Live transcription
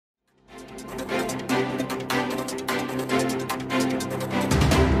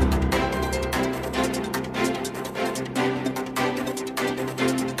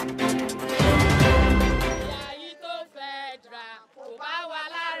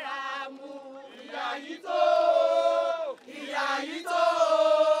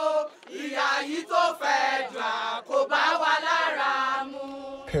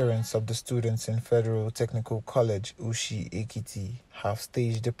Parents of the students in Federal Technical College Usi Ekiti have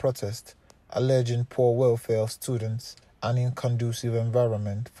staged a protest alleging poor welfare of students and inconducive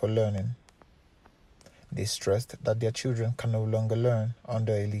environment for learning. They stressed that their children can no longer learn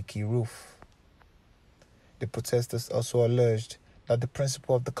under a leaky roof. The protesters also alleged that the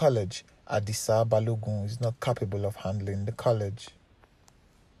principal of the college, Adisa Balogun, is not capable of handling the college.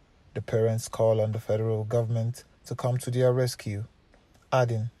 The parents call on the federal government to come to their rescue,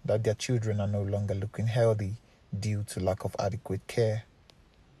 adding that their children are no longer looking healthy due to lack of adequate care.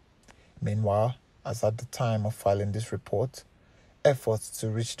 Meanwhile, as at the time of filing this report, efforts to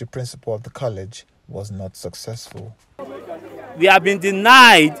reach the principal of the college was not successful. We have been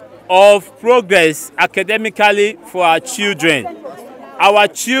denied of progress academically for our children. Our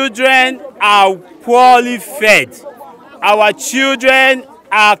children are poorly fed. Our children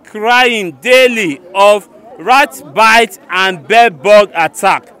are crying daily of rat bite and bed bug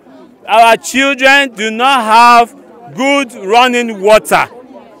attack. Our children do not have good running water.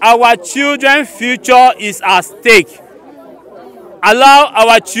 Our children's future is at stake. Allow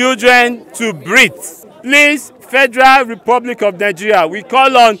our children to breathe. Please, Federal Republic of Nigeria, we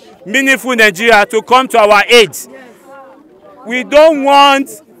call on Meaningful Nigeria to come to our aid. We don't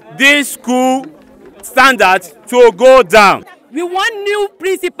want this school standard to go down. We want new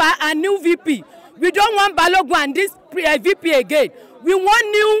principal and new VP. We don't want Balogun and this VP again. We want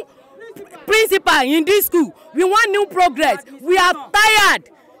new principal in this school. We want new progress. We are tired.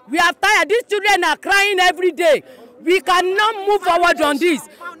 We are tired. These children are crying every day. We cannot move forward on this.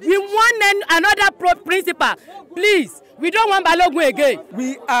 We want another principal. Please, we don't want Balogun again.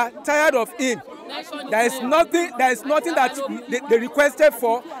 We are tired of him. There is nothing that they requested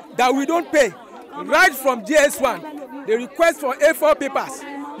for that we don't pay. Right from GS1, they request for A4 papers.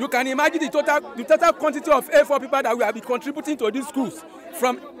 You can imagine the total quantity of A4 paper that we have been contributing to these schools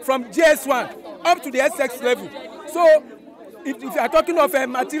from GS1 up to the SX level. So if you are talking of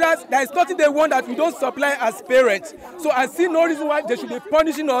materials, there is nothing they want that we don't supply as parents. So I see no reason why they should be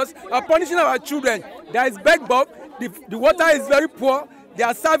punishing us or punishing our children. There is bed bug, the water is very poor. They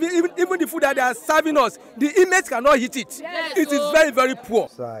are serving, even the food that they are serving us, the inmates cannot eat it. Yes, it is very, very poor.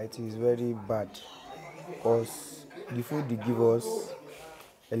 So it is very bad because the food they give us,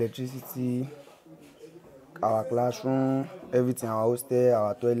 electricity, our classroom, everything, our hostel,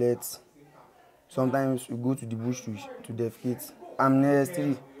 our toilets. Sometimes we go to the bush to defecate. I'm near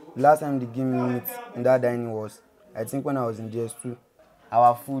 3. The last time they gave me meat in that dining was, I think when I was in GS2.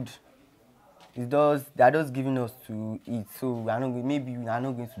 Our food, they are just giving us to eat, so maybe we are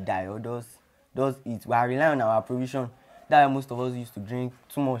not going to die or just eat. We are relying on our provision. That's why most of us used to drink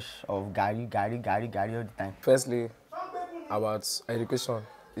too much of gari all the time. Firstly, about education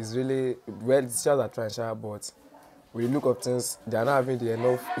is really well, the teachers are trying, but with the look of things, they are not having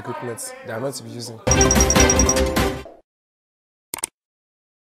enough equipment they are not using.